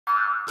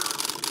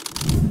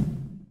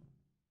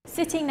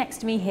Sitting next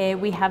to me here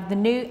we have the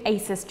new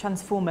Asus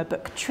Transformer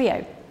Book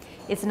Trio.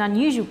 It's an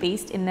unusual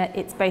beast in that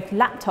it's both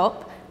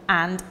laptop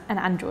and an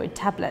Android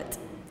tablet.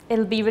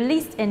 It'll be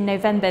released in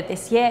November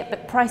this year,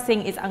 but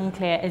pricing is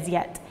unclear as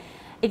yet.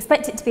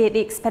 Expect it to be at the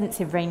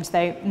expensive range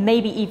though,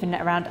 maybe even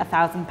around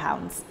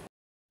 £1,000.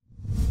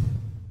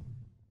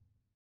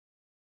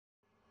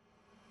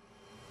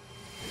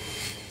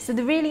 So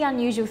the really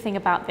unusual thing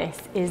about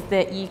this is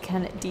that you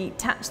can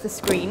detach the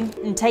screen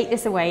and take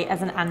this away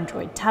as an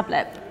Android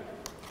tablet.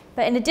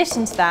 But in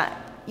addition to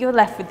that, you're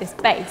left with this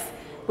base,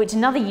 which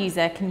another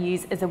user can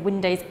use as a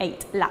Windows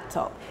 8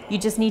 laptop. You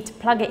just need to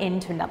plug it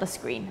into another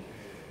screen.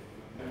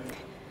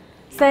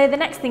 So the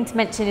next thing to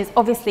mention is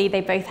obviously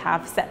they both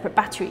have separate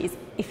batteries.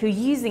 If you're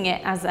using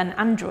it as an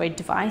Android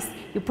device,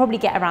 you'll probably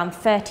get around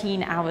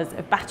 13 hours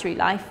of battery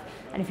life.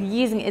 And if you're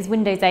using it as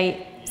Windows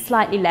 8,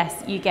 slightly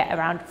less, you get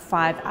around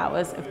 5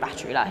 hours of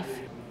battery life.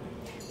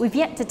 We've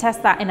yet to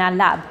test that in our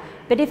lab,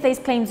 but if those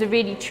claims are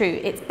really true,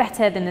 it's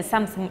better than the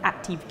Samsung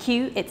ATIV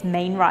Q, its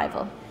main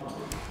rival.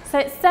 So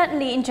it's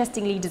certainly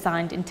interestingly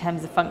designed in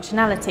terms of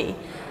functionality.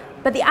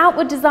 But the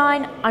outward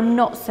design, I'm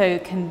not so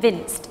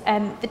convinced.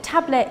 The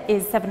tablet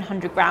is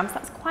 700 grams,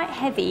 that's quite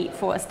heavy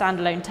for a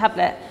standalone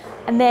tablet.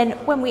 And then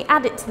when we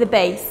add it to the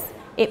base,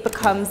 it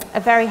becomes a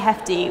very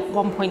hefty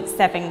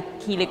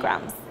 1.7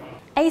 kilograms.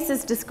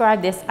 Asus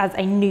described this as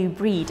a new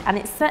breed, and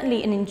it's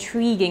certainly an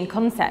intriguing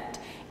concept.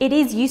 It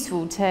is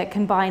useful to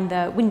combine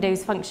the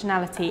Windows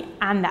functionality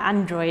and the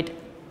Android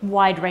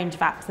wide range of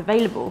apps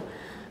available.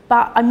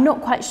 But I'm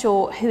not quite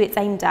sure who it's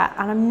aimed at,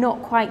 and I'm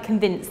not quite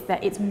convinced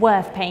that it's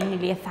worth paying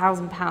nearly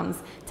 £1,000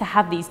 to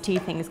have these two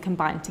things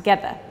combined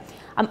together.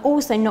 I'm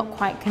also not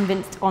quite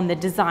convinced on the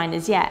design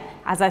as yet.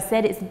 As I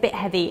said, it's a bit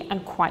heavy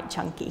and quite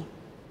chunky.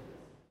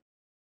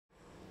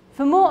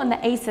 For more on the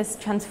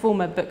Asus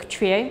Transformer Book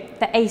Trio,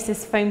 the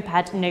Asus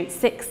PhonePad Note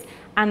 6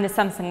 and the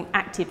Samsung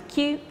ATIV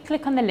Q,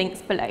 click on the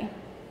links below.